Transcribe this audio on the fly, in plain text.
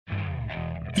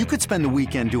You could spend the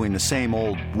weekend doing the same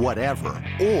old whatever,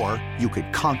 or you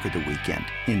could conquer the weekend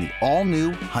in the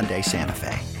all-new Hyundai Santa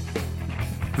Fe.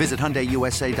 Visit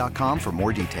HyundaiUSA.com for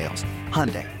more details.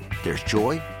 Hyundai, there's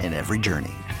joy in every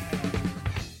journey.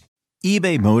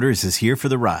 eBay Motors is here for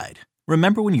the ride.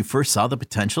 Remember when you first saw the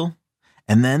potential?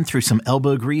 And then through some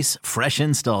elbow grease, fresh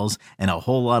installs, and a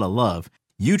whole lot of love,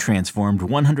 you transformed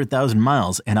 100,000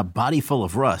 miles and a body full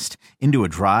of rust into a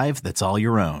drive that's all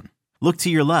your own. Look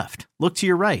to your left. Look to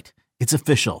your right. It's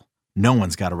official. No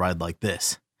one's got a ride like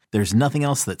this. There's nothing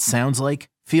else that sounds like,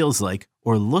 feels like,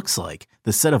 or looks like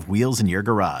the set of wheels in your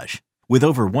garage. With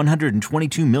over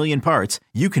 122 million parts,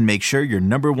 you can make sure your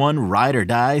number one ride or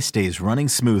die stays running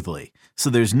smoothly.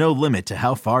 So there's no limit to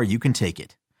how far you can take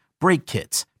it. Brake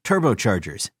kits,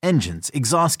 turbochargers, engines,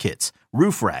 exhaust kits,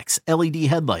 roof racks, LED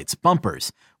headlights,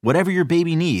 bumpers, whatever your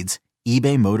baby needs,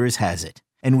 eBay Motors has it.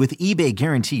 And with eBay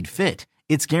Guaranteed Fit,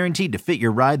 it's guaranteed to fit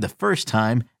your ride the first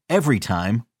time, every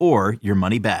time, or your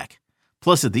money back.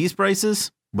 Plus, at these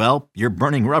prices, well, you're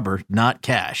burning rubber, not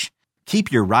cash. Keep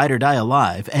your ride or die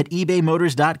alive at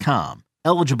ebaymotors.com.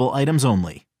 Eligible items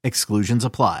only. Exclusions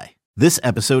apply. This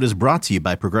episode is brought to you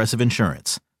by Progressive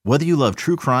Insurance. Whether you love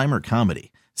true crime or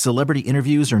comedy, celebrity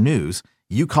interviews or news,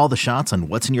 you call the shots on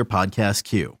what's in your podcast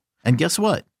queue. And guess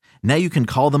what? Now you can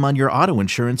call them on your auto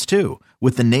insurance too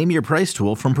with the Name Your Price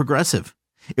tool from Progressive.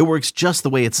 It works just the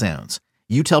way it sounds.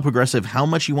 You tell Progressive how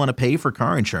much you want to pay for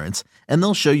car insurance, and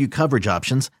they'll show you coverage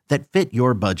options that fit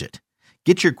your budget.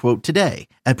 Get your quote today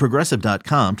at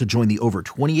Progressive.com to join the over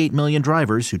 28 million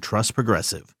drivers who trust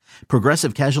Progressive.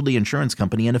 Progressive Casualty Insurance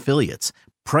Company and Affiliates.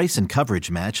 Price and coverage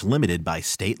match limited by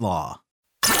state law.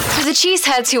 For the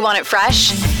cheeseheads who want it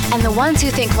fresh, and the ones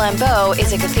who think Lambeau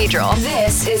is a cathedral,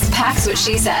 this is Pax What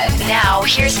She Said. Now,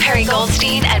 here's Perry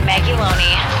Goldstein and Maggie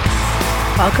Loney.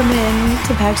 Welcome in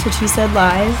to Pax What She Said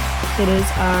Live. It is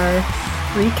our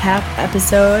recap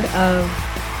episode of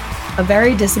a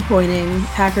very disappointing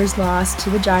Packers loss to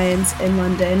the Giants in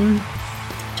London,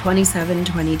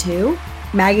 27-22.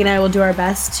 Maggie and I will do our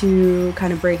best to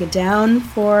kind of break it down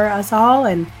for us all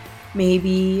and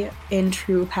maybe in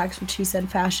true Pax What She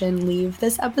Said fashion leave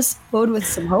this episode with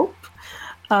some hope.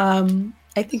 I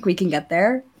think we can get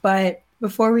there. But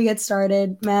before we get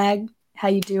started, Mag, how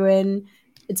you doing?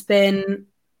 It's been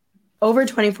over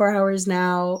 24 hours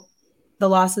now. The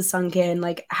loss is sunk in.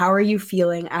 Like, how are you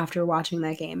feeling after watching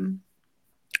that game?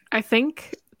 I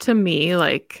think, to me,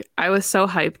 like, I was so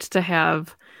hyped to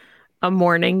have a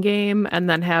morning game and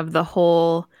then have the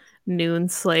whole noon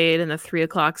slate and the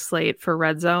 3:00 slate for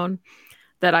Red Zone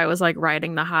that I was, like,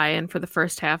 riding the high. And for the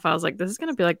first half, I was like, this is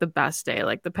going to be, like, the best day.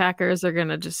 Like, the Packers are going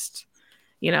to just,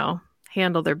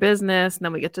 handle their business, and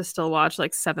then we get to still watch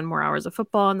like 7 more hours of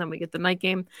football, and then we get the night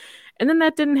game, and then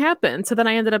that didn't happen. So then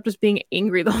I ended up just being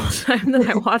angry the whole time that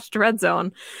I watched Red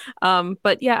Zone.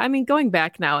 But yeah, I mean, going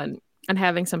back now and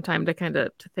having some time to kind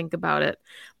of to think about it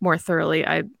more thoroughly,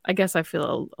 I guess I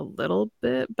feel a little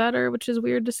bit better, which is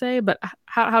weird to say. But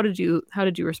how did you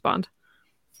respond?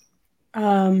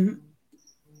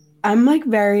 I'm like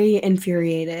very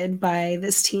infuriated by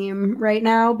this team right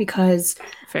now because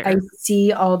Fair. I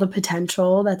see all the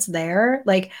potential that's there.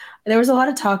 Like, there was a lot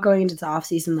of talk going into the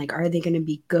offseason, like, are they going to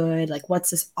be good? Like,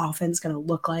 what's this offense going to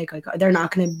look like? Like, they're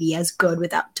not going to be as good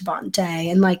without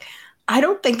Devontae. And like, I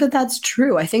don't think that that's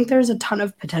true. I think there's a ton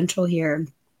of potential here.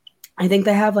 I think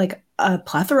they have like a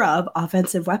plethora of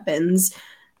offensive weapons,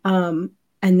 and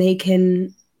they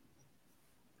can.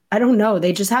 I don't know.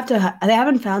 They just have to. They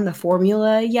haven't found the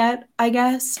formula yet, I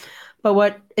guess. But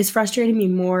what is frustrating me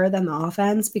more than the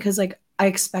offense, because like I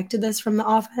expected this from the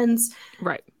offense.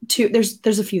 Right.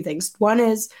 There's a few things. One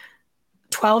is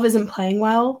 12 isn't playing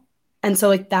well, and so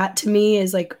like that to me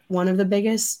is like one of the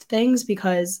biggest things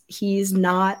because he's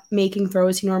not making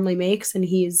throws he normally makes, and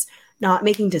he's not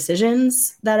making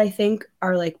decisions that I think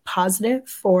are like positive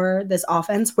for this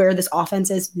offense, where this offense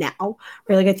is now.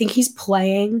 Where like I think he's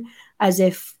playing as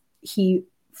if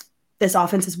this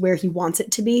offense is where he wants it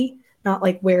to be, not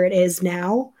like where it is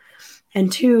now.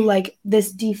 And two, like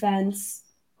this defense.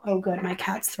 Oh, good. My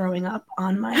cat's throwing up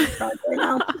on my front right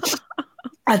now.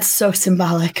 That's so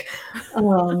symbolic.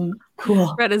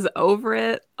 Cool. Fred is over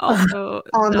it. Also,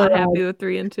 not happy with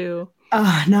 3 and 2.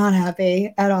 Not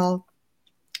happy at all.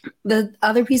 The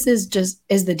other piece is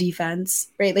the defense,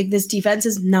 right? Like this defense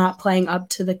is not playing up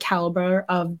to the caliber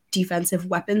of defensive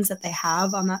weapons that they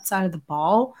have on that side of the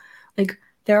ball. Like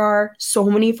there are so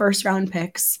many first round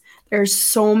picks. There's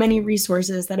so many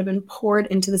resources that have been poured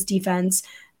into this defense.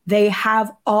 They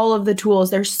have all of the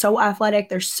tools. They're so athletic.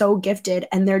 They're so gifted,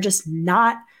 and they're just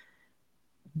not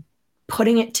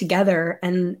putting it together.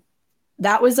 And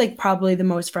that was like probably the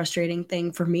most frustrating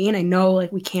thing for me. And I know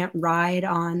like we can't ride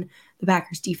on the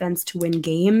Packers defense to win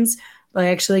games, but I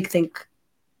actually think,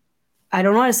 I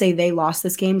don't want to say they lost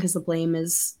this game because the blame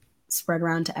is spread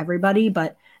around to everybody,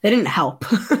 but they didn't help.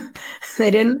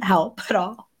 They didn't help at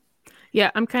all.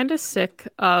 Yeah, I'm kind of sick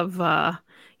of,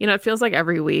 it feels like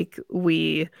every week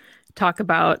we talk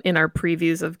about in our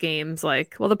previews of games,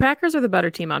 like, well, the Packers are the better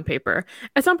team on paper.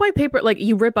 At some point, paper, like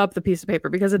you rip up the piece of paper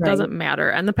because it doesn't matter.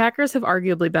 And the Packers have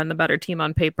arguably been the better team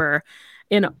on paper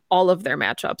in all of their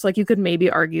matchups. Like you could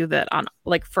maybe argue that on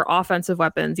like for offensive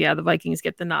weapons, yeah, the Vikings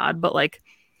get the nod, but like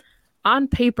on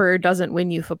paper doesn't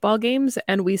win you football games.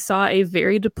 And we saw a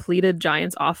very depleted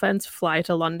Giants offense fly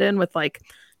to London with like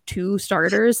 2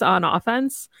 starters on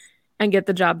offense and get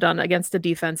the job done against a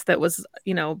defense that was,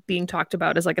 being talked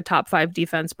about as like a top 5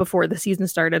 defense before the season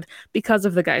started because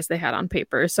of the guys they had on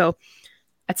paper. So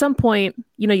at some point,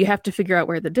 you have to figure out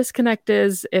where the disconnect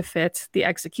is, if it's the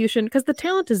execution, because the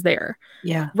talent is there.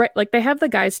 Yeah. Right. Like they have the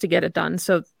guys to get it done.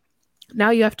 So now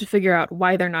you have to figure out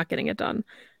why they're not getting it done.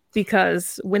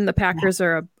 Because when the Packers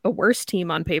are a worse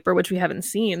team on paper, which we haven't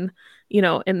seen, in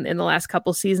the last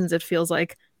couple seasons, it feels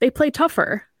like they play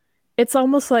tougher. It's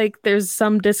almost like there's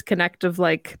some disconnect of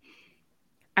like,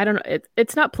 I don't know,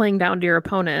 it's not playing down to your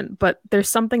opponent, but there's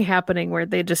something happening where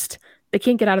they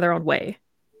can't get out of their own way.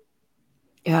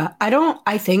 Yeah,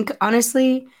 I think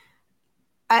honestly,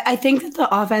 I think that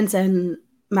the offense and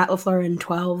Matt LaFleur in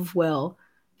 12 will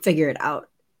figure it out,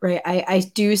 right? I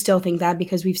do still think that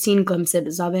because we've seen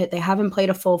glimpses of it. They haven't played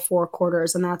a full 4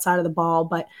 quarters on that side of the ball,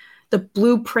 but the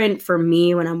blueprint for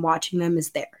me when I'm watching them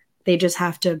is there. They just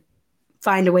have to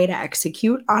find a way to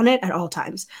execute on it at all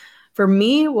times. For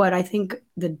me, what I think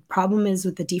the problem is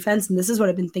with the defense, and this is what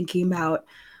I've been thinking about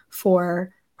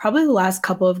for probably the last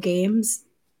couple of games,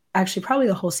 actually probably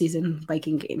the whole season,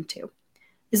 Viking game too,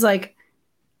 is like,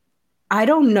 I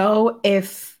don't know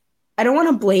if, I don't want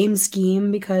to blame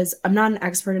scheme because I'm not an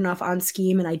expert enough on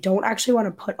scheme, and I don't actually want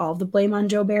to put all the blame on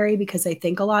Joe Barry because I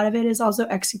think a lot of it is also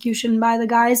execution by the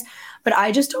guys, but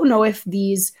I just don't know if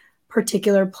these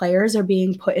particular players are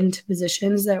being put into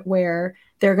positions that where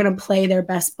they're going to play their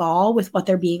best ball with what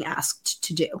they're being asked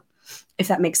to do, if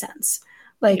that makes sense.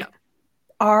 Like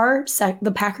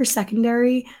the Packers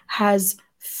secondary has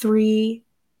 3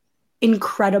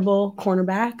 incredible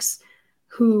cornerbacks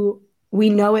who we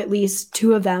know at least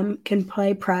 2 of them can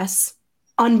play press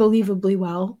unbelievably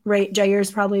well, right? Jair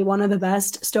is probably one of the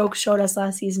best. Stokes showed us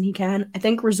last season he can. I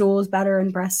think Rasul is better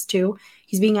in press too.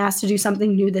 He's being asked to do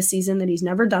something new this season that he's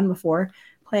never done before,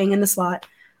 playing in the slot.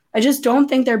 I just don't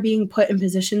think they're being put in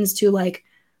positions to like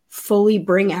fully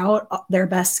bring out their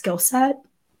best skill set.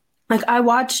 Like I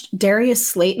watched Darius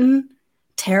Slayton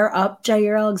tear up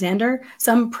Jair Alexander.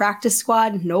 Some practice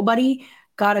squad, nobody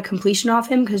got a completion off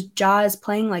him because Ja is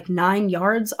playing like 9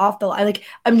 yards off the line. Like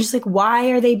I'm just like, why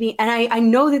are they being? And I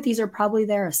know that these are probably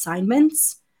their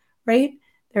assignments, right?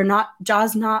 They're not.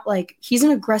 Ja's not like, he's an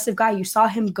aggressive guy. You saw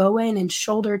him go in and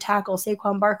shoulder tackle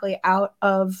Saquon Barkley out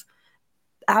of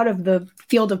the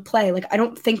field of play. Like I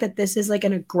don't think that this is like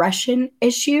an aggression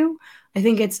issue. I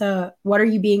think it's a what are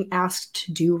you being asked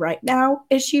to do right now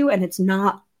issue, and it's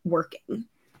not working.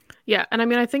 Yeah, and I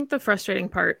mean I think the frustrating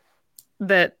part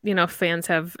that fans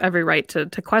have every right to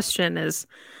question is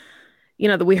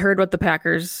that we heard what the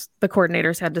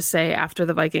coordinators had to say after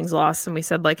the Vikings loss, and we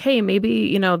said like, hey,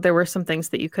 maybe there were some things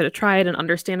that you could have tried, and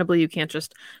understandably you can't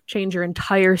just change your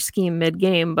entire scheme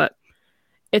mid-game, but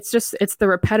it's the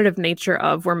repetitive nature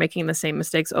of we're making the same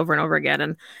mistakes over and over again.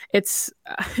 And it's,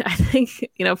 I think,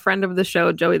 friend of the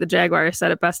show, Joey the Jaguar,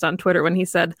 said it best on Twitter when he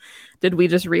said, did we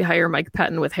just rehire Mike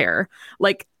Pettin with hair?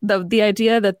 Like the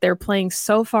idea that they're playing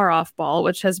so far off ball,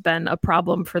 which has been a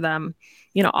problem for them,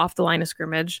 off the line of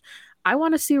scrimmage. I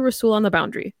want to see Rasul on the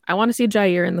boundary. I want to see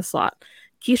Jair in the slot.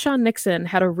 Keyshawn Nixon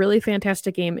had a really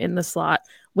fantastic game in the slot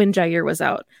when Jair was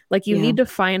out. Like you need to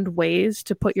find ways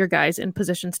to put your guys in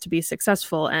positions to be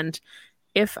successful. And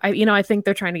if I think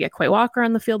they're trying to get Quay Walker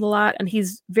on the field a lot, and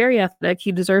he's very athletic.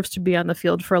 He deserves to be on the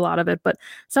field for a lot of it, but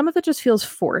some of it just feels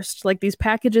forced. Like these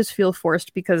packages feel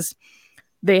forced because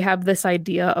they have this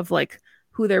idea of like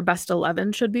who their best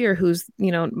 11 should be or who's,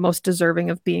 most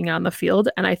deserving of being on the field.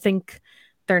 And I think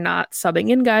they're not subbing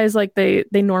in guys like they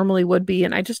normally would be.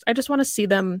 And I just want to see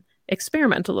them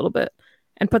experiment a little bit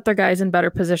and put their guys in better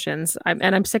positions.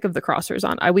 I'm sick of the crossers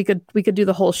on. We could do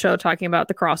the whole show talking about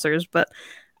the crossers, but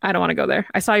I don't want to go there.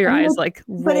 I saw your eyes like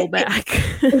roll back.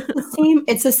 It's the same.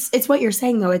 It's what you're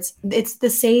saying though. It's the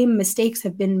same mistakes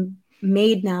have been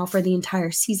made now for the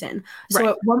entire season. So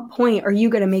at what point are you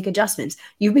going to make adjustments?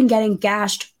 You've been getting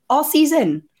gashed all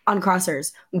season on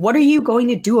crossers. What are you going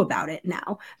to do about it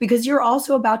now? Because you're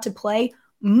also about to play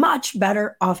much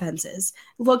better offenses.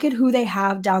 Look at who they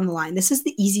have down the line. This is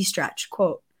the easy stretch,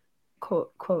 quote,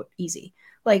 quote, quote, easy.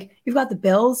 Like, you've got the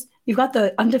Bills, you've got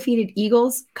the undefeated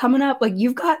Eagles coming up. Like,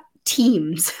 you've got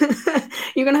teams.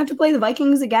 You're going to have to play the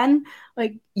Vikings again.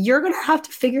 Like, you're going to have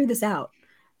to figure this out.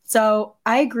 So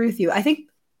I agree with you. I think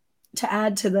to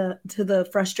add to the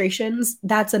frustrations,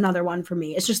 that's another one for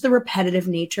me. It's just the repetitive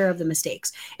nature of the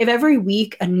mistakes. If every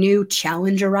week a new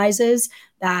challenge arises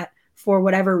that for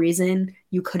whatever reason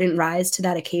you couldn't rise to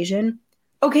that occasion,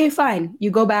 okay, fine.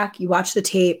 You go back, you watch the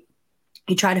tape,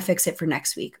 you try to fix it for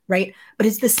next week, right? But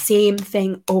it's the same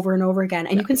thing over and over again.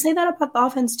 And you can say that about the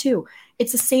offense too.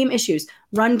 It's the same issues.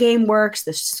 Run game works,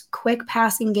 the quick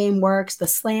passing game works, the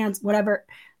slants, whatever.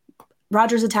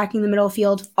 Rodgers attacking the middle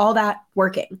field, all that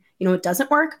working. You know, it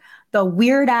doesn't work. The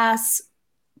weird ass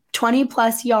 20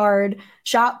 plus yard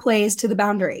shot plays to the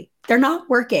boundary. They're not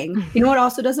working. You know what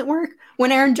also doesn't work?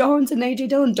 When Aaron Jones and AJ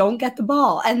Dillon don't get the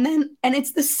ball. And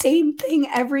it's the same thing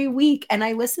every week. And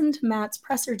I listened to Matt's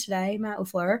presser today, Matt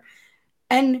LaFleur,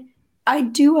 and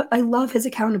I love his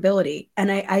accountability. And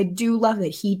I do love that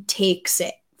he takes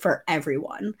it for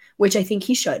everyone, which I think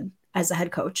he should as a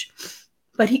head coach.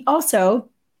 But he also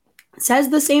says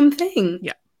the same thing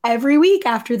every week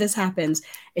after this happens.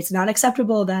 It's not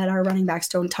acceptable that our running backs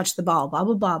don't touch the ball, blah,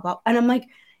 blah, blah, blah. And I'm like,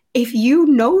 if you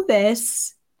know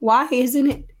this, why isn't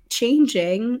it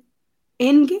changing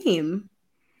in game?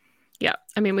 Yeah.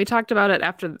 I mean, we talked about it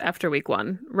after week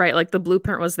 1, right? Like the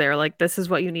blueprint was there. Like, this is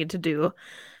what you need to do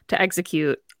to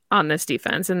execute on this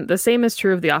defense. And the same is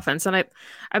true of the offense. And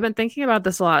I've been thinking about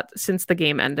this a lot since the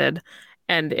game ended.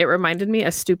 And it reminded me,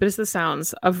 as stupid as this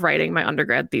sounds, of writing my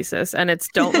undergrad thesis. And it's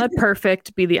don't let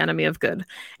perfect be the enemy of good.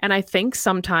 And I think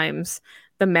sometimes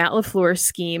the Matt LaFleur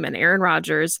scheme and Aaron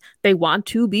Rodgers, they want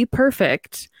to be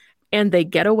perfect and they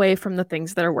get away from the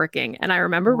things that are working. And I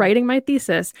remember writing my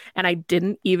thesis and I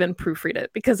didn't even proofread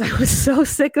it because I was so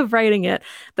sick of writing it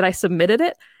that I submitted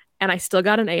it and I still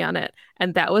got an A on it.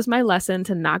 And that was my lesson,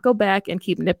 to not go back and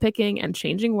keep nitpicking and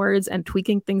changing words and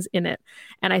tweaking things in it.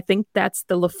 And I think that's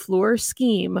the LaFleur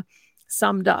scheme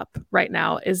summed up right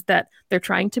now, is that they're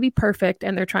trying to be perfect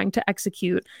and they're trying to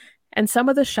execute. And some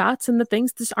of the shots and the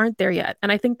things just aren't there yet.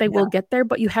 And I think they will get there,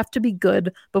 but you have to be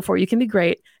good before you can be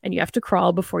great. And you have to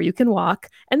crawl before you can walk.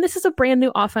 And this is a brand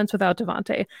new offense without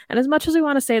Davante. And as much as we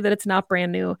want to say that it's not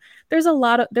brand new, there's a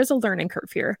learning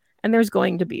curve here, and there's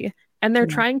going to be. And they're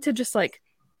trying to just like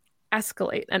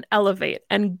escalate and elevate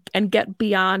and get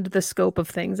beyond the scope of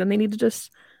things. And they need to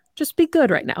just be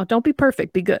good right now. Don't be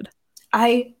perfect, be good.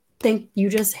 I think you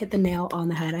just hit the nail on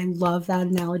the head. I love that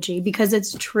analogy because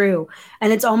it's true.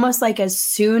 And it's almost like as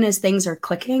soon as things are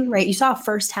clicking, right? You saw a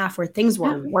first half where things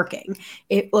were working.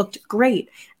 It looked great.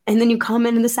 And then you come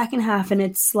in the second half and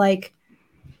it's like,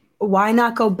 why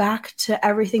not go back to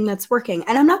everything that's working?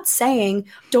 And I'm not saying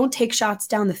don't take shots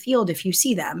down the field if you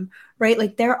see them, right?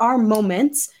 Like, there are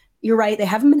moments, you're right, they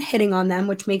haven't been hitting on them,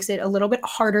 which makes it a little bit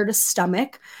harder to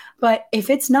stomach. But if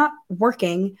it's not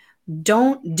working,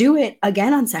 don't do it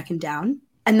again on second down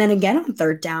and then again on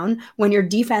third down when your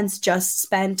defense just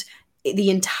spent the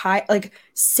entire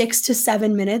 6 to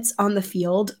 7 minutes on the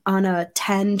field on a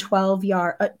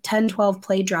 10-12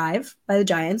 play drive by the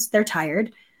Giants. They're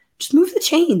tired. Just move the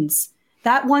chains.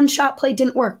 That one shot play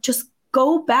didn't work. Just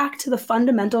go back to the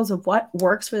fundamentals of what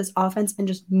works for this offense and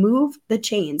just move the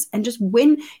chains and just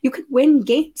win. You could win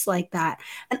games like that.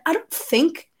 And I don't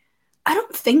think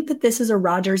that this is a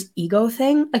Rodgers ego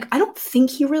thing. Like, I don't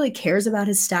think he really cares about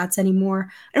his stats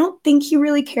anymore. I don't think he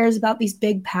really cares about these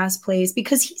big pass plays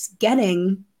because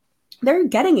they're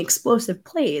getting explosive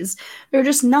plays. They're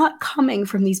just not coming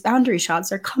from these boundary shots.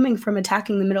 They're coming from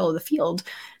attacking the middle of the field.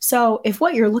 So if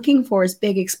what you're looking for is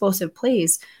big explosive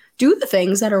plays, do the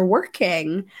things that are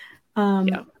working.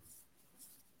 And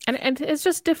it's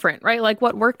just different, right? Like,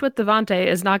 what worked with Davante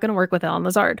is not going to work with Allen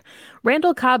Lazard.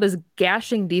 Randall Cobb is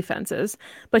gashing defenses,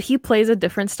 but he plays a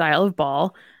different style of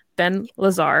ball than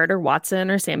Lazard or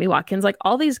Watson or Sammy Watkins. Like,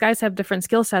 all these guys have different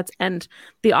skill sets, and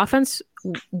the offense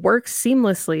works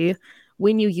seamlessly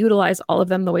when you utilize all of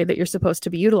them the way that you're supposed to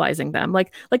be utilizing them.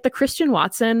 Like the Christian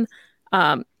Watson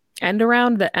end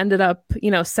around that ended up,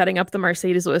 setting up the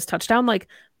Mercedes Lewis touchdown. Like,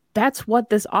 that's what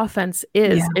this offense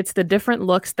is. Yeah. It's the different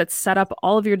looks that set up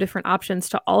all of your different options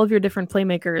to all of your different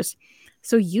playmakers.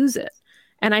 So use it.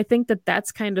 And I think that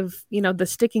that's kind of, the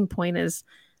sticking point is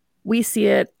we see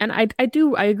it. And I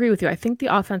agree with you. I think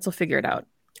the offense will figure it out.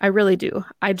 I really do.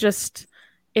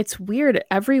 It's weird.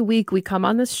 Every week we come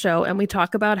on this show and we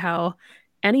talk about how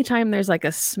anytime there's like a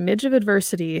smidge of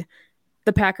adversity,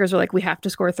 the Packers are like, we have to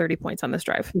score 30 points on this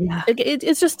drive. Yeah.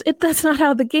 That's not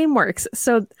how the game works.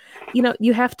 So,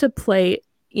 you have to play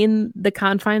in the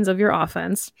confines of your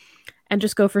offense and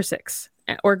just go for 6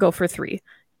 or go for 3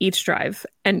 each drive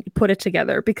and put it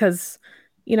together because,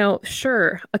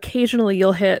 sure, occasionally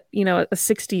you'll hit, a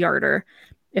 60-yarder.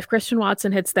 If Christian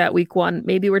Watson hits that week 1,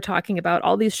 maybe we're talking about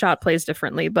all these shot plays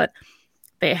differently, but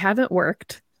they haven't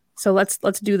worked. So let's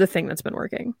do the thing that's been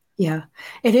working. Yeah,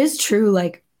 it is true.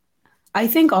 Like, I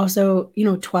think also,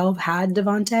 12 had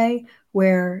Devontae,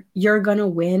 where you're going to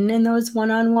win in those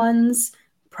one-on-ones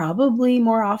probably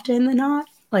more often than not.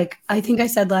 Like, I think I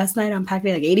said last night on Pack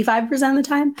Day, like 85% of the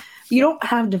time, you don't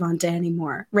have Devontae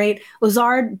anymore, right?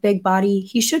 Lazard, big body,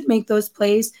 he should make those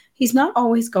plays. He's not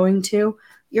always going to.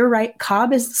 You're right.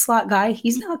 Cobb is the slot guy.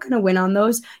 He's not going to win on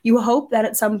those. You hope that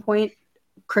at some point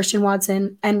Christian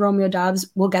Watson and Romeo Doubs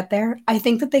will get there. I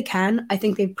think that they can. I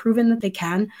think they've proven that they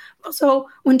can. Also,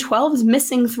 when 12 is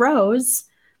missing throws,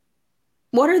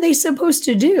 what are they supposed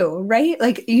to do, right?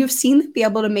 Like, you've seen them be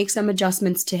able to make some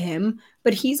adjustments to him,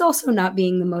 but he's also not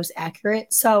being the most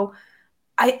accurate. So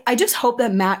I just hope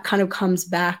that Matt kind of comes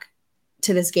back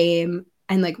to this game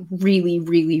and like really,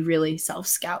 really, really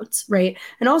self-scouts, right?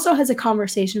 And also has a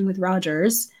conversation with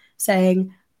Rodgers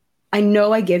saying, I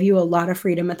know I give you a lot of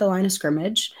freedom at the line of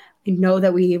scrimmage. I know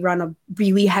that we run a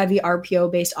really heavy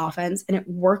RPO-based offense, and it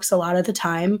works a lot of the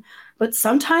time. But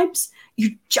sometimes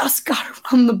you just got to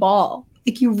run the ball.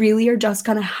 Like, you really are just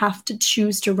going to have to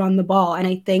choose to run the ball. And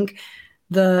I think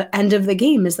the end of the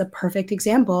game is the perfect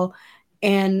example.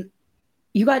 And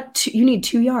you need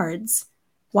 2 yards.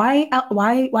 Why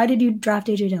did you draft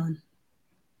A.J. Dillon?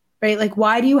 Right? Like,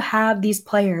 why do you have these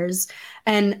players?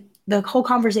 And the whole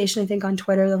conversation, I think, on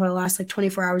Twitter over the last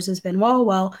 24 hours has been,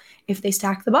 well, if they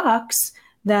stack the box,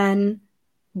 then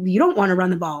you don't want to run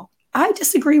the ball. I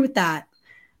disagree with that.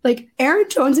 Like, Aaron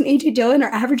Jones and A.J. Dillon are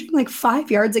averaging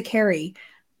 5 yards a carry.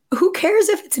 Who cares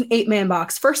if it's an 8-man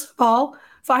box? First of all,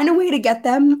 find a way to get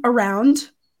them around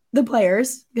the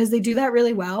players because they do that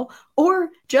really well, or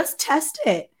just test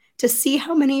it to see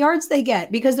how many yards they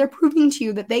get because they're proving to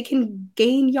you that they can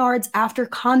gain yards after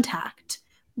contact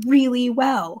really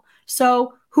well.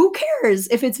 So who cares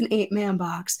if it's an 8-man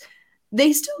box?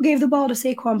 They still gave the ball to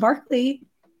Saquon Barkley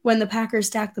when the Packers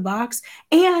stacked the box.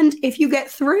 And if you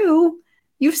get through,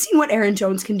 you've seen what Aaron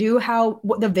Jones can do,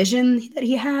 what the vision that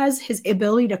he has, his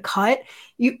ability to cut.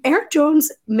 Aaron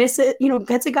Jones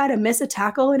gets a guy to miss a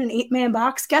tackle in an 8-man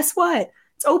box. Guess what?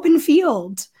 It's open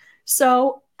field.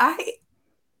 So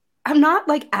I'm not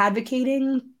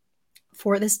advocating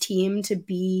for this team to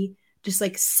be just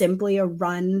simply a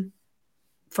run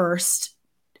first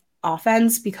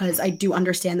offense, because I do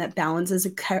understand that balance is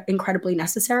incredibly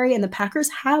necessary. And the Packers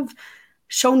have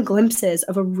shown glimpses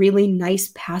of a really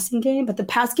nice passing game, but the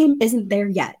pass game isn't there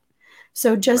yet.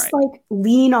 So just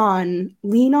lean on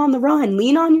the run,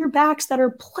 lean on your backs that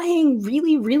are playing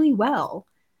really, really well.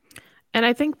 And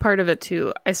I think part of it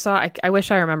too, I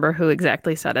wish I remember who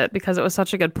exactly said it because it was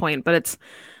such a good point, but it's,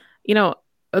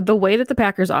 the way that the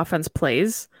Packers offense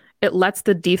plays, it lets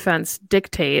the defense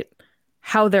dictate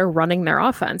how they're running their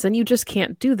offense. And you just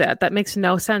can't do that. That makes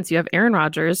no sense. You have Aaron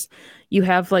Rodgers. You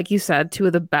have, like you said, 2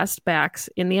 of the best backs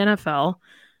in the NFL.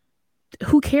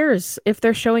 Who cares if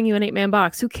they're showing you an 8-man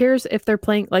box? Who cares if they're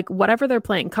playing, whatever they're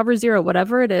playing, cover 0,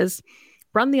 whatever it is,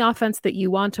 run the offense that you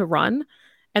want to run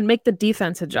and make the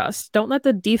defense adjust. Don't let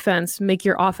the defense make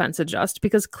your offense adjust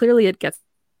because clearly it gets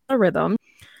a rhythm.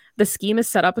 The scheme is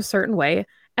set up a certain way.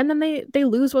 And then they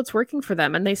lose what's working for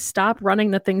them and they stop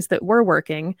running the things that were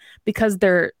working because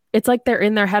it's like they're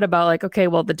in their head about okay,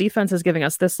 well, the defense is giving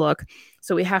us this look,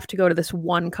 so we have to go to this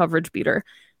one coverage beater.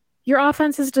 Your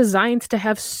offense is designed to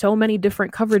have so many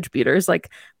different coverage beaters.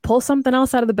 Pull something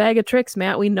else out of the bag of tricks,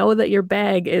 Matt. We know that your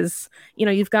bag is,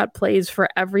 you've got plays for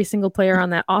every single player on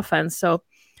that offense. So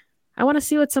I want to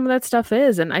see what some of that stuff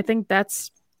is. And I think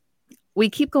we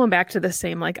keep going back to the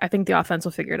same, I think the offense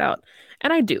will figure it out.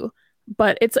 And I do.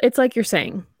 But it's like you're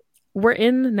saying, we're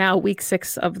in now week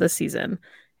 6 of the season,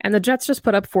 and the Jets just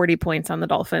put up 40 points on the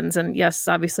Dolphins. And yes,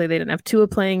 obviously they didn't have Tua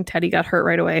playing. Teddy got hurt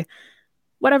right away.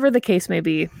 Whatever the case may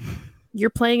be,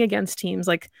 you're playing against teams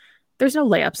there's no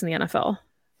layups in the NFL.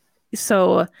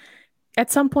 So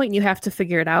at some point you have to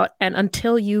figure it out. And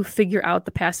until you figure out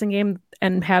the passing game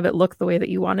and have it look the way that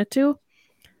you want it to,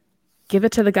 give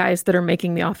it to the guys that are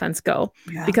making the offense go.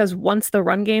 Yeah. Because once the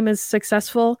run game is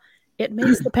successful, it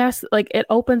makes the pass, it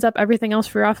opens up everything else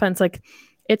for your offense.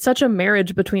 It's such a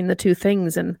marriage between the two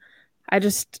things. And I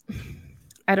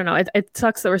don't know. It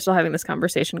sucks that we're still having this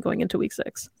conversation going into week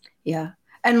 6. Yeah.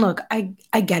 And look,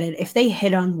 I get it. If they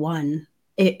hit on one,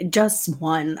 just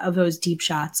one of those deep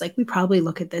shots, like we probably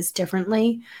look at this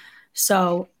differently.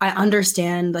 So I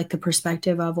understand like the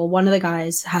perspective of, well, one of the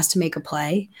guys has to make a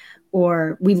play,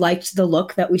 or we liked the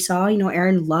look that we saw.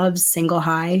 Aaron loves single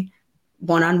high,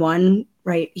 one-on-one,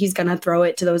 right? He's going to throw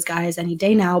it to those guys any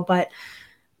day now. But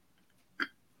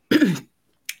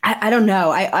I don't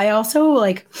know. I also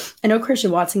I know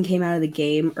Christian Watson came out of the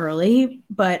game early,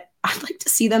 but I'd like to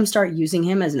see them start using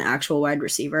him as an actual wide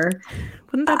receiver.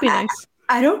 Wouldn't that be nice?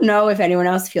 I don't know if anyone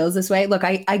else feels this way. Look,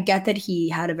 I get that he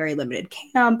had a very limited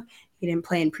camp. He didn't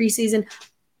play in preseason.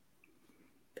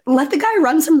 Let the guy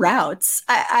run some routes.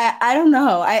 I don't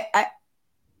know.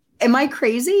 Am I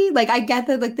crazy? I get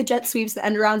that the jet sweeps, the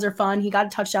end rounds are fun. He got a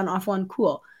touchdown off one.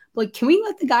 Cool. But can we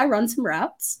let the guy run some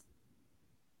routes?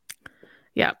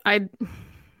 Yeah, I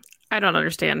don't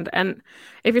understand. And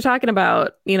if you're talking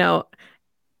about,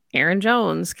 Aaron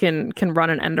Jones can run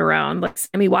an end around.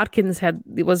 Sammy Watkins had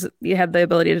the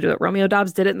ability to do it. Romeo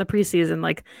Doubs did it in the preseason.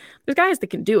 There's guys that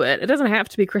can do it. It doesn't have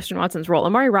to be Christian Watson's role.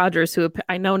 Amari Rodgers, who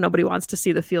I know nobody wants to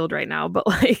see the field right now, but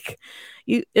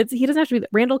he doesn't have to be.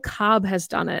 Randall Cobb has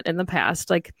done it in the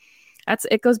past.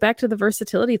 It goes back to the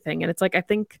versatility thing. And it's I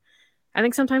think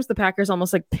sometimes the Packers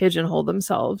almost pigeonhole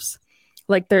themselves.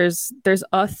 There's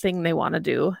a thing they want to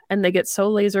do, and they get so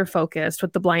laser focused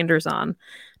with the blinders on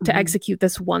to execute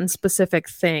this one specific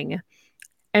thing.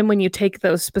 And when you take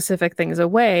those specific things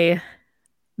away,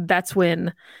 that's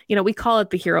when, we call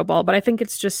it the hero ball, but I think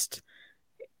it's just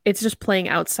playing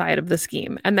outside of the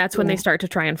scheme. And that's when they start to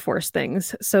try and force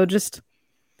things. So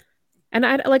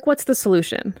what's the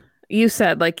solution? You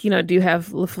said, do you have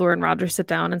LaFleur and Rodgers sit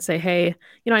down and say, hey,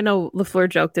 I know LaFleur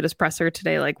joked at his presser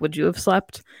today, would you have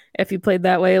slept if you played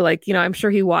that way? I'm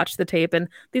sure he watched the tape, and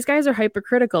these guys are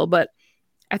hypercritical, but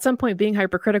at some point being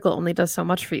hypercritical only does so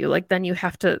much for you. Then you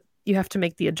have to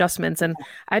make the adjustments. And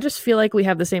I just feel like we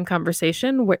have the same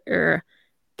conversation where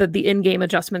the in-game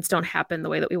adjustments don't happen the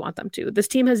way that we want them to. This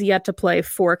team has yet to play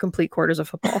 4 complete quarters of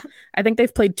football. I think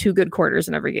they've played 2 good quarters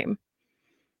in every game.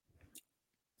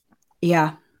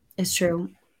 Yeah. It's true.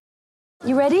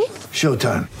 You ready?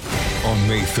 Showtime. On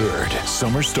May 3rd,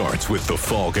 summer starts with The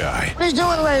Fall Guy. Let's do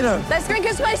it later. Let's drink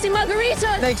a spicy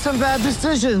margarita. Make some bad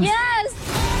decisions. Yes.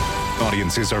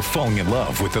 Audiences are falling in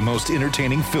love with the most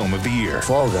entertaining film of the year.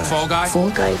 Fall Guy. Fall Guy?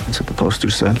 Fall guy. That's what the poster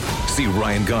said. See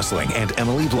Ryan Gosling and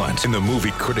Emily Blunt in the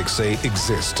movie critics say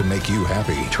exists to make you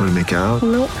happy. Trying to make it out?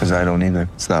 Nope. Because I don't either.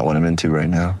 It's not what I'm into right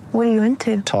now. What are you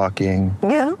into? Talking.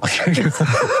 Yeah.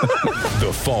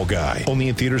 The Fall Guy. Only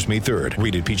in theaters May 3rd.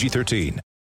 Rated PG-13.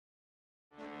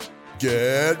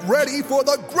 Get ready for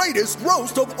the greatest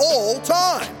roast of all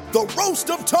time. The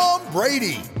Roast of Tom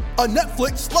Brady. A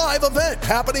Netflix live event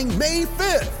happening May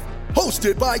 5th.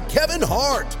 Hosted by Kevin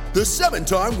Hart. The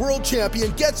 7-time world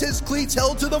champion gets his cleats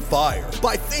held to the fire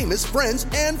by famous friends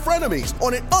and frenemies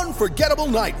on an unforgettable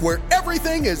night where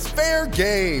everything is fair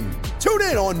game. Tune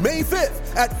in on May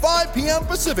 5th at 5 p.m.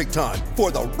 Pacific time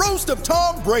for the Roast of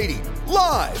Tom Brady.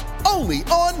 Live only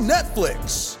on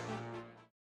Netflix.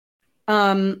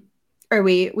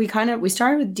 We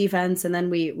started with defense, and then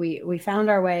we found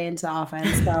our way into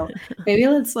offense. So maybe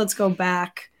let's go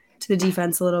back to the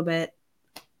defense a little bit.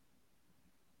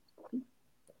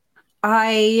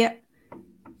 I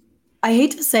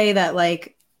hate to say that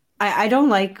I don't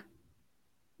like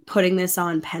putting this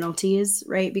on penalties,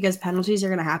 right? Because penalties are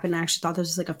going to happen. I actually thought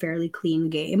this was a fairly clean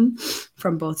game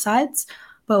from both sides.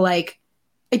 But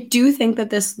I do think that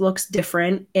this looks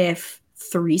different if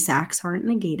 3 sacks aren't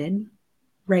negated,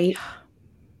 right?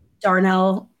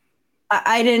 Darnell,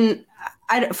 I'm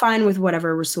fine with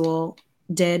whatever Rasul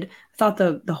did. I thought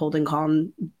the holding call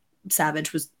on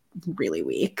Savage was really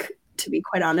weak, to be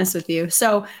quite honest with you.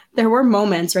 So there were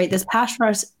moments, right? This pass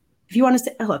rush, if you want to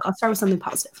say, look, I'll start with something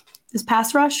positive. This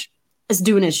pass rush is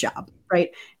doing his job,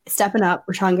 right? Stepping up.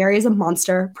 Rashawn Gary is a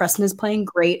monster. Preston is playing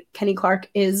great. Kenny Clark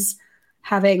is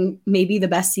having maybe the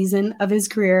best season of his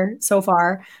career so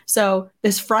far. So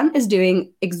this front is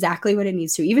doing exactly what it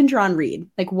needs to. Even Jarran Reed,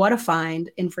 what a find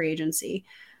in free agency.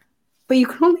 But you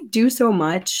can only do so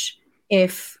much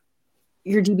if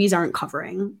your DBs aren't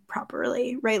covering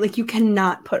properly, right? You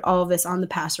cannot put all of this on the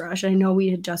pass rush. I know we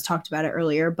had just talked about it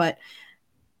earlier, but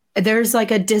there's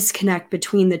a disconnect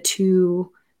between the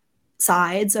two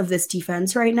sides of this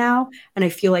defense right now. And I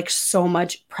feel so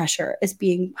much pressure is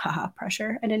being,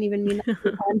 pressure, I didn't even mean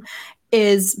that,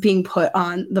 is being put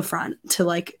on the front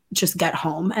to just get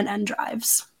home and end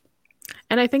drives.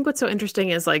 And I think what's so interesting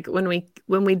is when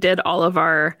we did all of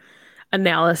our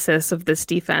analysis of this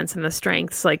defense and the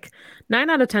strengths, 9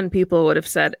 out of 10 people would have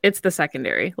said it's the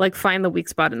secondary. Find the weak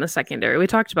spot in the secondary. We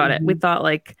talked about it. We thought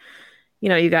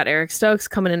You got Eric Stokes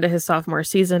coming into his sophomore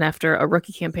season after a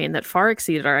rookie campaign that far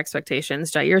exceeded our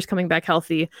expectations. Jair's coming back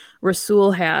healthy.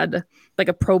 Rasul had like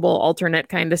a Pro Bowl alternate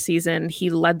kind of season. He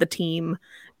led the team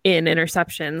in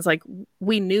interceptions. Like,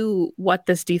 we knew what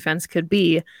this defense could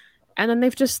be. And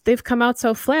then they've come out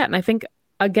so flat. And I think,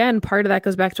 again, part of that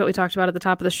goes back to what we talked about at the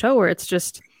top of the show, where it's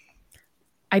just,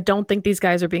 I don't think these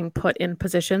guys are being put in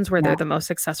positions where they're the most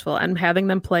successful, and having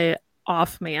them play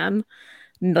off man,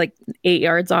 like 8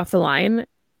 yards off the line,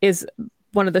 is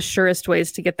one of the surest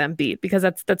ways to get them beat, because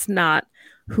that's not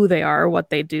who they are or what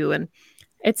they do. And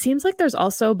it seems like there's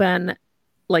also been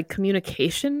like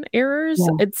communication errors.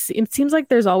 Yeah. It seems like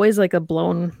there's always like a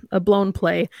blown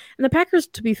play. And the Packers,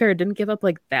 to be fair, didn't give up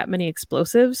like that many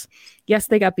explosives. Yes,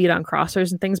 they got beat on crossers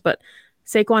and things, but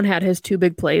Saquon had his 2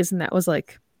 big plays, and that was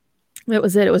it.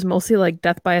 It was mostly like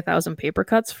death by 1,000 paper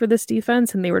cuts for this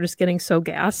defense, and they were just getting so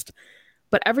gassed.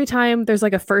 But every time there's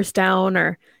like a first down,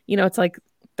 or, it's like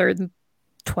 3rd and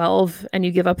 12 and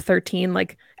you give up 13,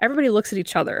 like everybody looks at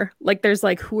each other. Like there's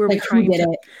like, who are we trying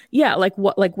to, like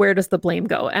what, like where does the blame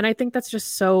go? And I think that's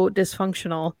just so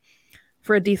dysfunctional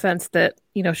for a defense that,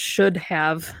 should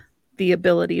have the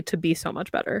ability to be so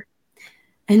much better.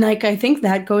 And like, I think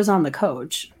that goes on the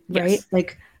coach, right? Yes.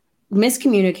 Like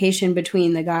miscommunication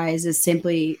between the guys is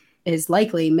likely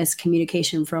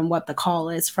miscommunication from what the call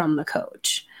is from the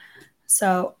coach.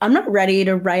 So I'm not ready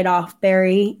to write off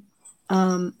Barry.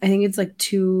 I think it's like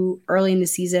too early in the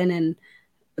season, and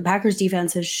the Packers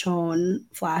defense has shown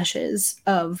flashes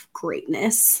of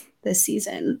greatness this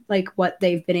season, like what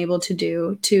they've been able to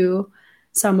do to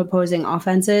some opposing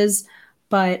offenses.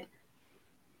 But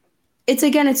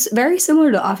it's very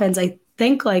similar to offense. I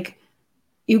think like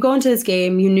you go into this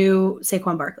game, you knew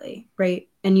Saquon Barkley, right?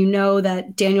 And you know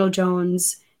that Daniel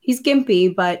Jones, he's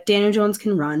gimpy, but Daniel Jones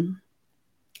can run.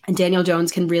 And Daniel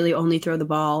Jones can really only throw the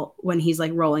ball when he's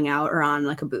like rolling out or on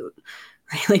like a boot,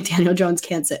 right? Like Daniel Jones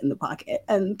can't sit in the pocket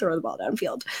and throw the ball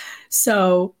downfield.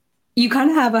 So you kind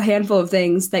of have a handful of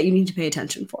things that you need to pay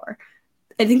attention for.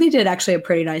 I think they did actually a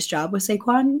pretty nice job with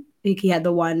Saquon. I think he had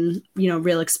the one,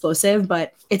 real explosive,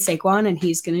 but it's Saquon and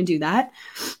he's going to do that.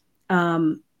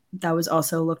 That was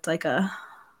also looked like a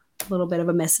little bit of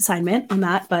a misassignment on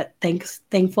that, but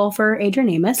thankful for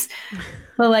Adrian Amos.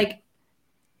 But like,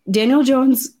 Daniel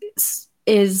Jones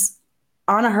is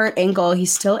on a hurt ankle.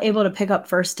 He's still able to pick up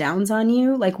first downs on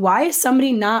you. Like, why is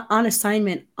somebody not on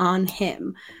assignment on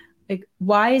him? Like,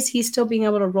 why is he still being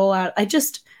able to roll out?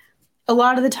 A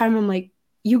lot of the time I'm like,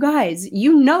 you guys,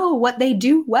 what they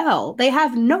do well. They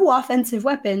have no offensive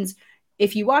weapons.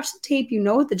 If you watch the tape, you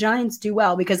know what the Giants do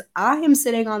well, because I am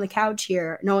sitting on the couch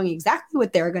here knowing exactly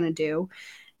what they're going to do.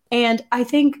 And I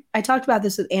think I talked about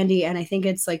this with Andy, and I think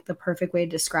it's like the perfect way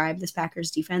to describe this Packers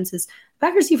defense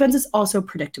is also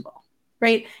predictable,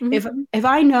 right? Mm-hmm. If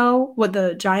I know what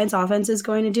the Giants offense is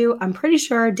going to do, I'm pretty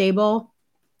sure Dable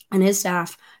and his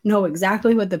staff know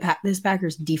exactly what this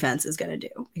Packers defense is going to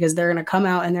do, because they're going to come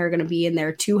out and they're going to be in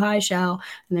their too high shell,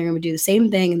 and they're going to do the same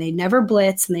thing, and they never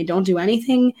blitz, and they don't do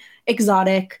anything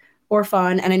exotic or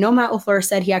fun. And I know Matt LaFleur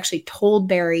said he actually told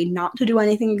Barry not to do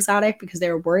anything exotic because they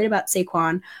were worried about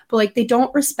Saquon, but like they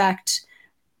don't respect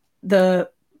the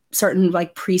certain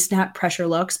like pre-snap pressure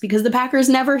looks, because the Packers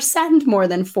never send more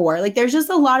than 4. Like there's just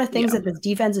a lot of things that this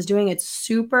defense is doing. It's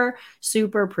super,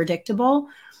 super predictable.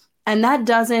 And that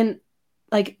doesn't,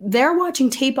 like, they're watching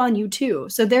tape on you too.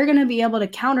 So they're going to be able to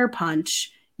counterpunch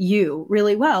you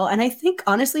really well. And I think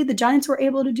honestly, the Giants were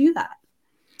able to do that.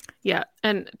 Yeah.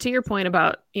 And to your point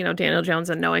about, Daniel Jones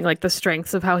and knowing like the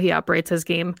strengths of how he operates his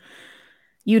game,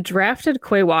 you drafted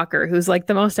Quay Walker, who's like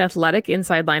the most athletic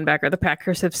inside linebacker the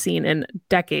Packers have seen in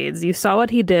decades. You saw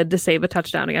what he did to save a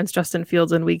touchdown against Justin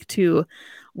Fields in week 2.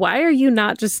 Why are you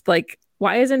not just like,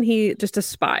 why isn't he just a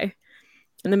spy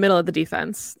in the middle of the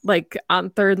defense, like on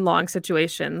 3rd and long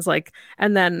situations? Like,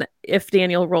 and then if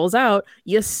Daniel rolls out,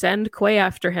 you send Quay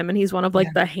after him, and he's one of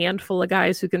like the handful of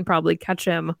guys who can probably catch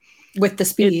him with the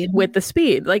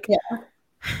speed. Like,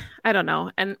 I don't know.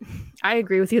 And I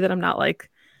agree with you that I'm not like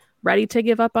ready to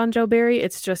give up on Joe Barry.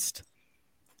 It's just,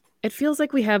 it feels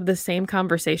like we have the same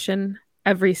conversation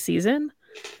every season,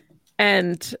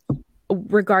 and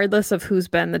regardless of who's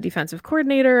been the defensive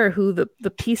coordinator or who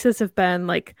the pieces have been,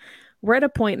 like, we're at a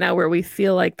point now where we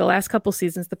feel like the last couple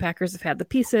seasons, the Packers have had the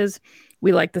pieces.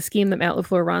 We like the scheme that Matt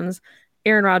LaFleur runs.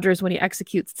 Aaron Rodgers, when he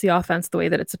executes the offense the way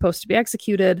that it's supposed to be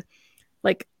executed,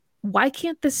 like, why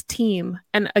can't this team,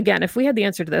 and again, if we had the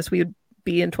answer to this, we would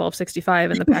be in 1265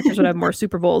 and the Packers would have more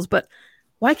Super Bowls, but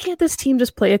why can't this team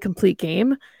just play a complete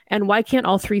game? And why can't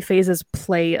all 3 phases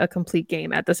play a complete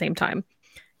game at the same time?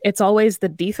 It's always the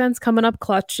defense coming up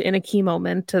clutch in a key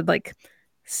moment to like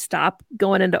stop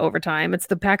going into overtime. It's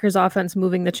the Packers offense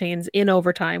moving the chains in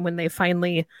overtime when they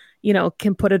finally,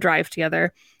 can put a drive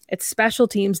together. It's special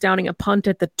teams downing a punt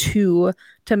at the 2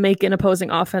 to make an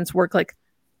opposing offense work. Like,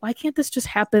 why can't this just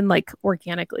happen like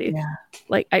organically? Yeah.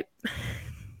 Like I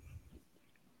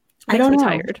don't know.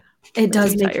 Tired. It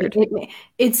does me make tired.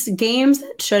 It's games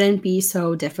that shouldn't be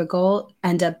so difficult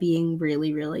end up being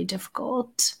really, really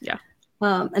difficult. Yeah.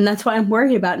 And that's why I'm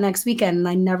worried about next weekend. And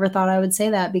I never thought I would say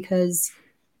that because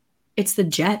it's the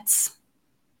Jets.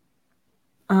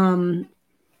 Do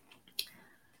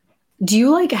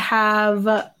you like have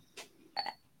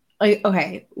like,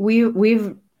 okay,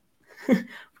 we've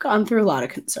gone through a lot of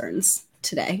concerns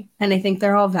today, and I think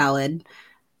they're all valid.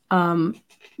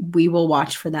 We will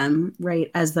watch for them right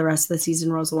as the rest of the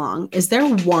season rolls along. Is there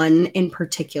one in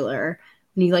particular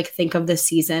when you like think of this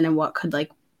season and what could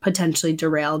like potentially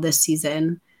derail this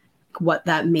season, what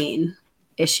that main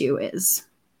issue is?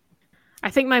 I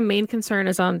think my main concern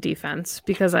is on defense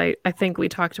because I think we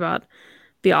talked about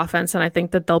the offense and I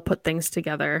think that they'll put things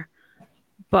together.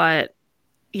 But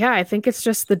yeah, I think it's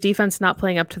just the defense not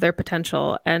playing up to their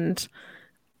potential. And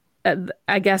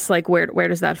I guess like where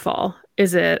does that fall?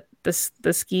 Is it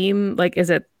the scheme? Like,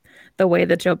 is it the way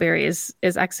that Joe Barry is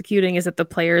executing? Is it the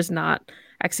players not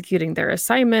executing their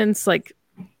assignments? Like,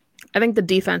 I think the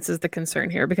defense is the concern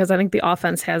here because I think the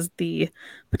offense has the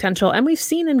potential. And we've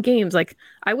seen in games, like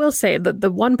I will say that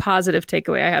the one positive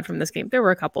takeaway I had from this game, there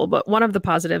were a couple, but one of the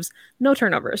positives, no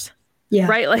turnovers. Yeah.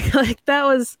 Right. Like that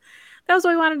was what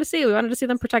we wanted to see. We wanted to see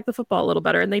them protect the football a little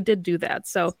better. And they did do that.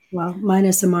 So, well,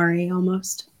 minus Amari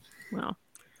almost. Well,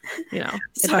 it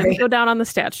didn't go down on the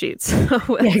stat sheets. Yeah,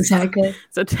 exactly.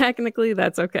 So technically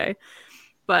that's okay.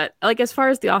 But like, as far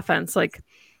as the offense, like,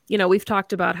 we've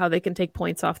talked about how they can take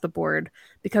points off the board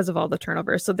because of all the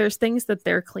turnovers. So there's things that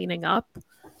they're cleaning up.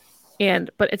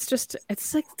 But it's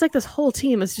like this whole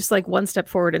team is just like one step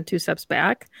forward and two steps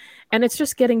back. And it's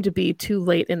just getting to be too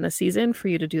late in the season for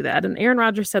you to do that. And Aaron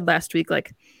Rodgers said last week,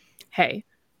 like, hey,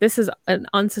 this is an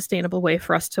unsustainable way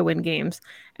for us to win games.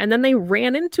 And then they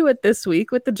ran into it this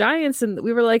week with the Giants. And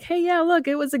we were like, hey, yeah, look,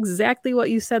 it was exactly what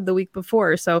you said the week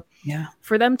before. So yeah,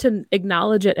 for them to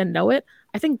acknowledge it and know it,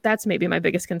 I think that's maybe my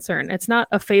biggest concern. It's not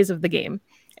a phase of the game.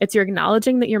 It's you're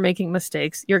acknowledging that you're making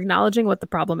mistakes. You're acknowledging what the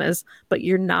problem is, but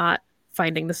you're not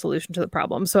finding the solution to the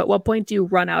problem. So at what point do you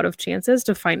run out of chances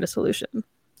to find a solution?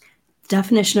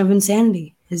 Definition of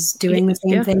insanity is doing the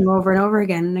same thing over and over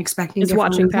again and expecting it's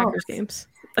different watching results. Packers games.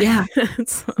 Yeah,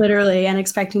 literally, and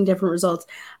expecting different results.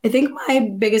 I think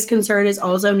my biggest concern is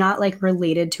also not like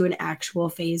related to an actual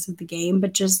phase of the game,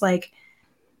 but just like,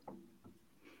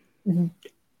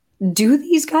 do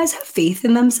these guys have faith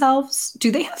in themselves? Do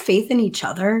they have faith in each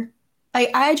other?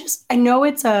 I know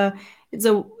it's a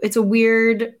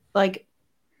weird like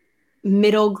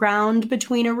middle ground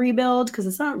between a rebuild because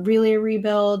it's not really a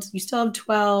rebuild. You still have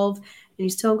 12 and you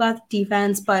still got the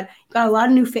defense, but you got a lot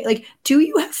of new faith. Like, do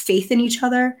you have faith in each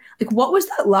other? Like, what was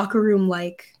that locker room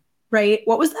like, right?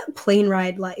 What was that plane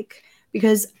ride like?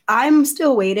 Because I'm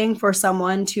still waiting for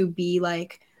someone to be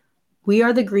like, we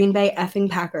are the Green Bay effing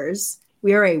Packers.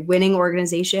 We are a winning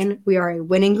organization. We are a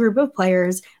winning group of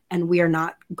players, and we are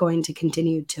not going to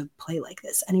continue to play like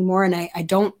this anymore. And I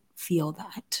don't feel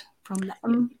that from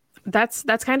them. That's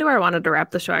kind of where I wanted to wrap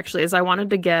the show, actually, is I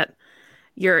wanted to get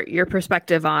your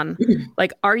perspective on,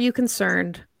 like, are you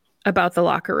concerned about the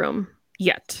locker room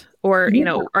yet? Or,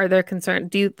 are there concerned?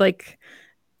 Do you like,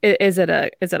 is it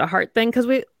a heart thing? Because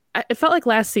it felt like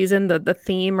last season, the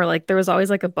theme or like there was always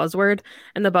like a buzzword,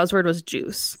 and the buzzword was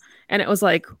juice. And it was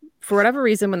like, for whatever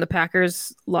reason, when the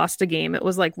Packers lost a game, it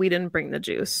was like, we didn't bring the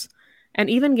juice. And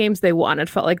even games they won, it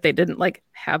felt like they didn't like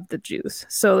have the juice.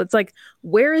 So it's like,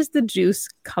 where is the juice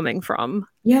coming from?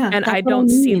 Yeah. And I don't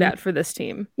see that for this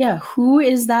team. Yeah. Who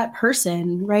is that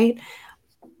person? Right.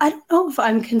 I don't know if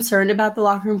I'm concerned about the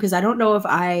locker room because I don't know if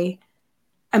I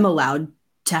am allowed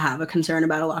to have a concern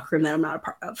about a locker room that I'm not a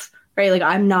part of. Right. Like,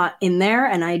 I'm not in there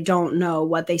and I don't know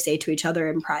what they say to each other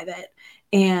in private.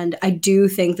 And I do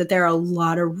think that there are a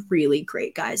lot of really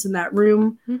great guys in that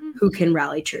room who can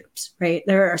rally troops, right?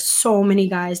 There are so many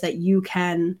guys that you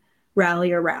can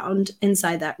rally around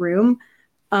inside that room.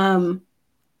 I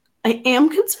am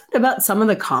concerned about some of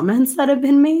the comments that have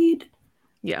been made.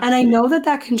 Yeah. And I know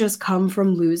that can just come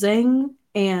from losing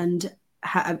and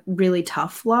have really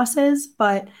tough losses,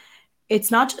 but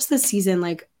it's not just this season.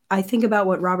 Like, I think about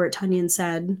what Robert Tonyan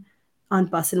said on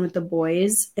Bussin' with the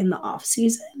Boys in the off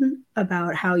season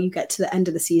about how you get to the end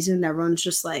of the season and everyone's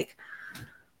just like,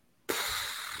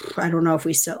 I don't know if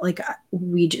we still like,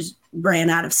 we just ran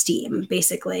out of steam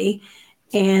basically.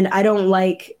 And I don't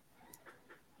like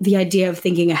the idea of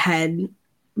thinking ahead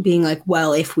being like,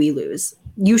 well, if we lose,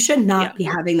 you should not be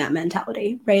having that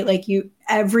mentality, right? Like you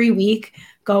every week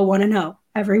go 1-0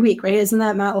 every week, right? Isn't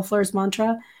that Matt LaFleur's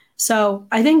mantra? So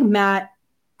I think Matt,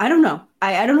 I don't know.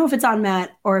 I don't know if it's on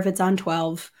Matt or if it's on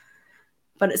 12,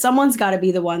 but someone's got to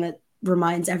be the one that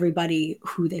reminds everybody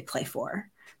who they play for,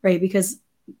 right? Because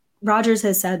Rodgers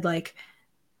has said, like,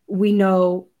 we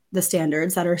know the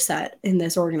standards that are set in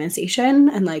this organization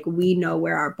and like we know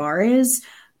where our bar is,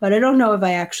 but I don't know if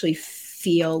I actually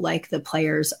feel like the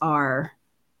players are,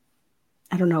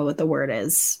 I don't know what the word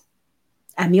is,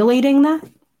 emulating that.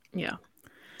 Yeah.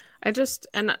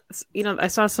 I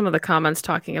saw some of the comments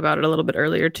talking about it a little bit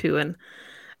earlier too. And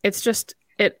it's just,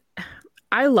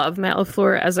 I love Matt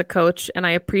LaFleur as a coach and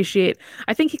I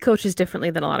think he coaches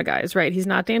differently than a lot of guys, right? He's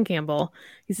not Dan Campbell.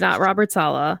 He's not Robert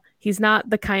Saleh. He's not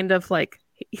the kind of like,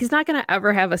 he's not going to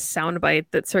ever have a soundbite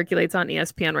that circulates on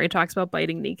ESPN where he talks about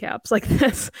biting kneecaps like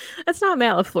this. That's not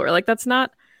Matt LaFleur. Like that's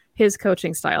not his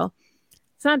coaching style.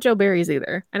 It's not Joe Barry's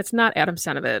either. And it's not Adam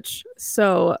Stenavich.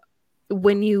 So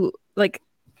when you like,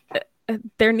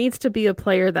 there needs to be a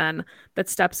player then that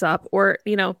steps up or,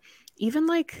 even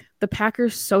like the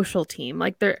Packers social team,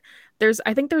 like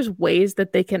I think there's ways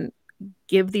that they can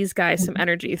give these guys some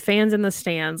energy, fans in the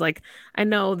stands. Like I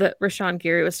know that Rashawn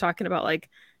Gary was talking about like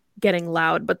getting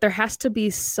loud, but there has to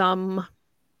be some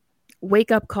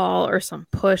wake up call or some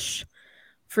push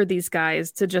for these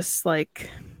guys to just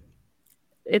like,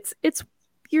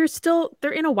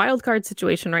 they're in a wild card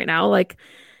situation right now. Like,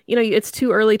 it's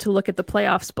too early to look at the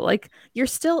playoffs, but like you're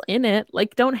still in it.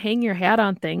 Like don't hang your hat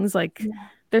on things. Like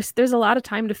there's a lot of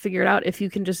time to figure it out if you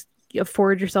can just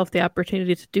afford yourself the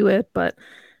opportunity to do it. But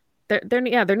there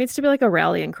needs to be like a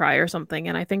rallying cry or something.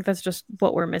 And I think that's just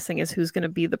what we're missing is who's going to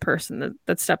be the person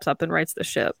that steps up and rights the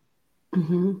ship.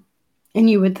 Mm-hmm. And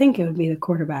you would think it would be the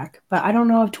quarterback, but I don't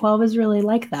know if 12 is really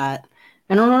like that.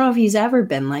 I don't know if he's ever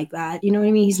been like that. You know what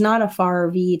I mean? He's not a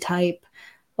Favre type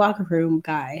locker room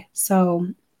guy. So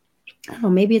I don't know,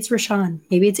 maybe it's Rashawn,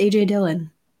 maybe it's AJ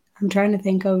Dillon. I'm trying to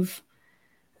think of,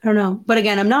 I don't know. But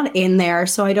again, I'm not in there,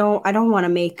 so I don't want to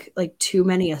make like too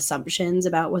many assumptions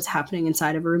about what's happening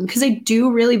inside of a room because I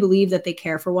do really believe that they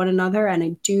care for one another and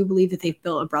I do believe that they've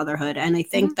built a brotherhood. And I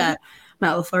think that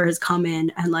Matt LaFleur has come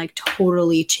in and like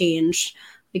totally changed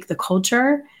like the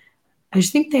culture. I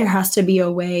just think there has to be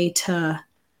a way to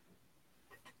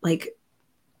like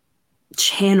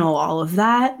channel all of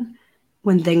that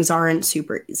when things aren't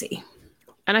super easy.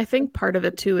 And I think part of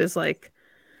it too is like,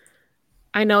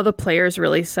 I know the players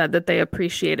really said that they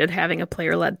appreciated having a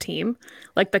player-led team.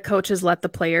 Like the coaches let the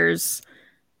players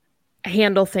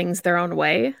handle things their own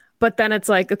way. But then it's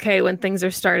like, okay, when things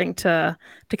are starting to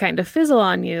kind of fizzle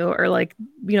on you or like,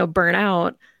 burn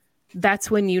out, that's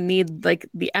when you need like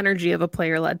the energy of a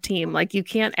player-led team. Like you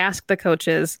can't ask the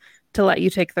coaches to let you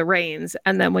take the reins.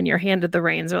 And then when you're handed the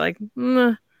reins, they're like,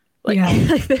 like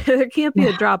there can't be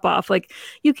a drop off. Like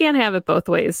you can't have it both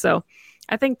ways. So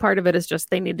I think part of it is just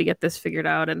they need to get this figured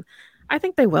out. And I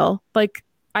think they will. Like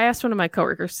I asked one of my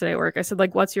coworkers today at work, I said,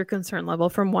 like, what's your concern level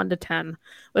from 1 to 10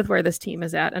 with where this team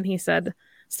is at? And he said,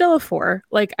 still a 4.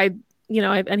 Like and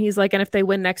he's like, and if they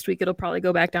win next week, it'll probably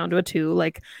go back down to a 2.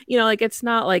 Like, like it's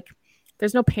not like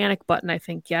there's no panic button, I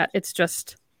think yet. It's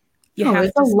just,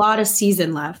 there's a lot of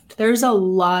season left. There's a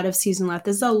lot of season left.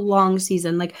 This is a long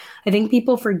season. Like I think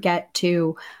people forget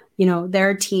to, there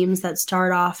are teams that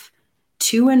start off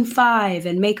 2-5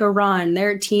 and make a run. There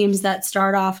are teams that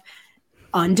start off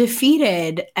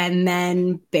undefeated and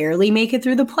then barely make it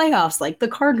through the playoffs, like the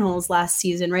Cardinals last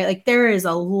season, right? Like there is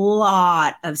a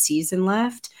lot of season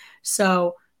left.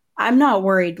 So I'm not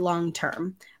worried long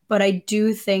term, but I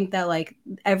do think that like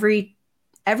every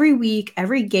week,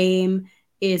 every game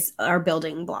is our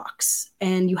building blocks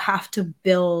and you got to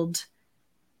build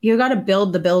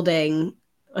the building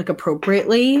like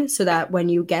appropriately so that when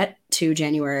you get to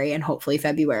January and hopefully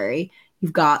February,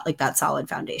 you've got like that solid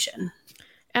foundation.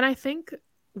 And I think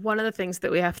one of the things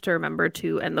that we have to remember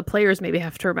too, and the players maybe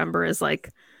have to remember is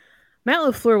like Matt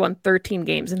LaFleur won 13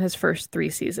 games in his first 3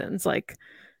 seasons. Like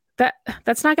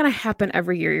that's not going to happen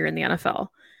every year you're in the NFL.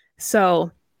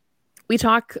 So we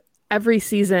talk every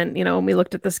season, when we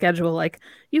looked at the schedule, like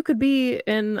you could be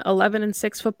an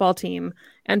 11-6 football team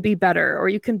and be better, or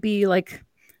you can be like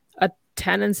a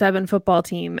 10-7 football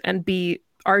team and be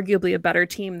arguably a better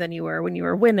team than you were when you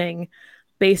were winning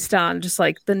based on just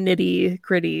like the nitty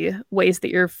gritty ways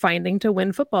that you're finding to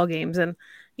win football games. And,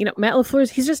 Matt LaFleur,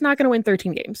 he's just not going to win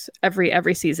 13 games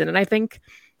every season. And I think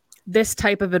this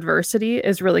type of adversity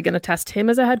is really going to test him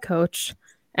as a head coach.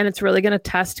 And it's really going to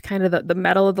test kind of the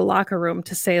mettle of the locker room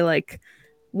to say like,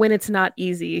 when it's not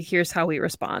easy, here's how we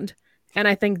respond. And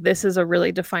I think this is a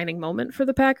really defining moment for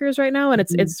the Packers right now. And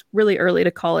it's really early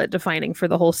to call it defining for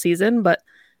the whole season, but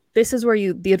this is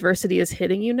where the adversity is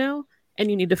hitting you now, and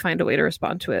you need to find a way to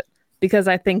respond to it. Because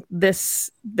I think this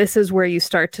is where you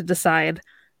start to decide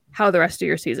how the rest of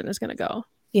your season is going to go.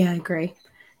 Yeah, I agree.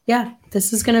 Yeah,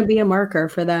 this is going to be a marker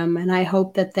for them. And I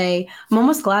hope that I'm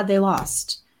almost glad they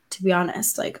lost, to be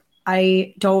honest. Like,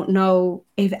 I don't know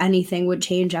if anything would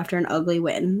change after an ugly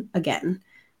win again.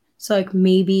 So like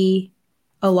maybe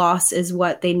a loss is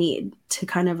what they need to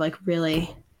kind of like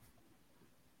really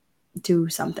do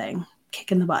something,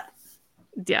 kick in the butt.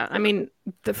 Yeah, I mean,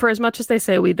 for as much as they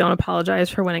say we don't apologize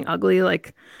for winning ugly,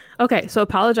 like, okay, so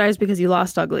apologize because you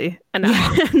lost ugly, and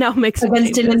now make some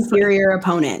against changes. An inferior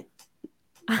opponent.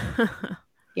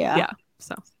 Yeah.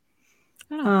 So,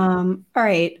 all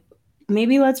right,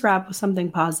 maybe let's wrap with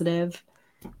something positive.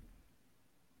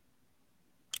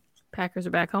 Packers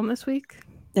are back home this week.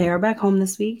 They are back home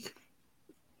this week.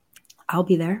 I'll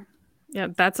be there. Yeah,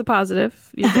 that's a positive.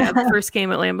 Your dad's first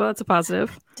game at Lambeau, that's a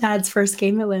positive. Dad's first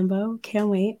game at Lambeau. Can't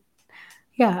wait.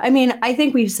 Yeah, I mean, I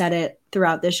think we've said it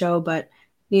throughout the show, but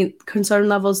concern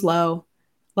level's low.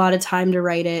 A lot of time to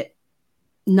write it.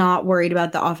 Not worried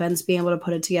about the offense being able to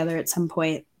put it together at some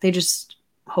point. They just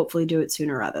hopefully do it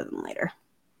sooner rather than later.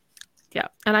 Yeah,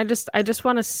 and I just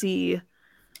want to see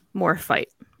more fight,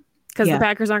 because the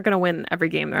Packers aren't going to win every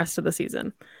game the rest of the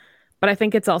season. But I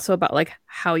think it's also about like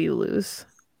how you lose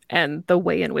and the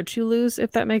way in which you lose,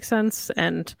 if that makes sense.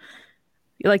 And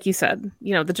like you said,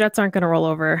 the Jets aren't going to roll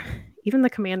over. Even the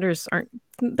Commanders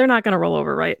they're not going to roll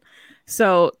over, right?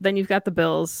 So then you've got the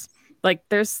Bills. Like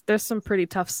there's some pretty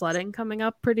tough sledding coming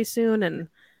up pretty soon. And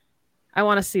I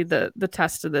want to see the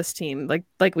test of this team.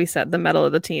 Like we said, the mettle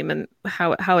of the team and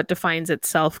how it defines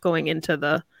itself going into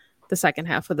the second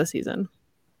half of the season.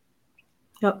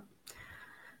 Yep.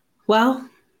 Well,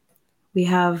 we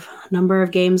have a number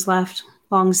of games left.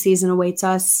 Long season awaits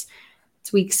us.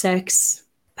 It's week 6.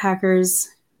 Packers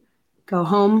go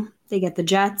home. They get the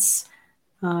Jets.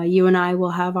 You and I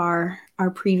will have our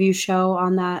preview show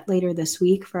on that later this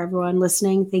week. For everyone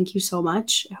listening, thank you so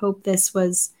much. I hope this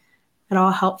was at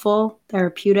all helpful,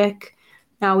 therapeutic.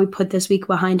 Now we put this week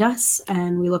behind us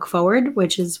and we look forward,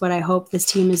 which is what I hope this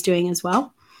team is doing as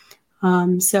well.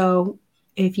 So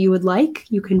if you would like,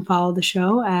 you can follow the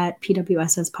show at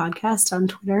PWSS Podcast on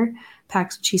Twitter,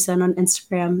 Packs What She Said on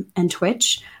Instagram and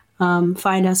Twitch.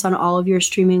 Find us on all of your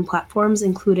streaming platforms,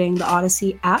 including the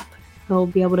Odyssey app. You'll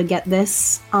be able to get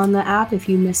this on the app if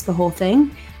you missed the whole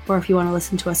thing, or if you want to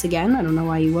listen to us again. I don't know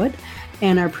why you would.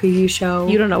 And our preview show.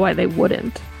 You don't know why they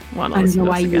wouldn't want to I don't listen know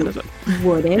to why us you again. wouldn't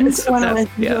want to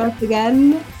listen to us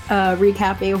again,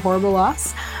 recapping a horrible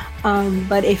loss.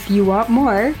 But if you want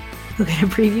more, we'll get a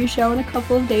preview show in a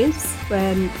couple of days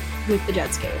with the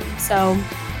Jets game. So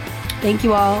thank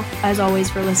you all, as always,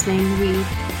 for listening. We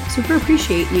super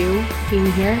appreciate you being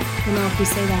here. I don't know if we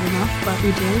say that enough, but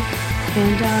we do.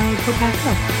 And go Pack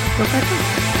Go. Go Pack Go.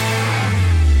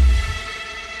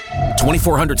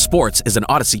 2400 Sports is an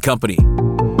Odyssey company.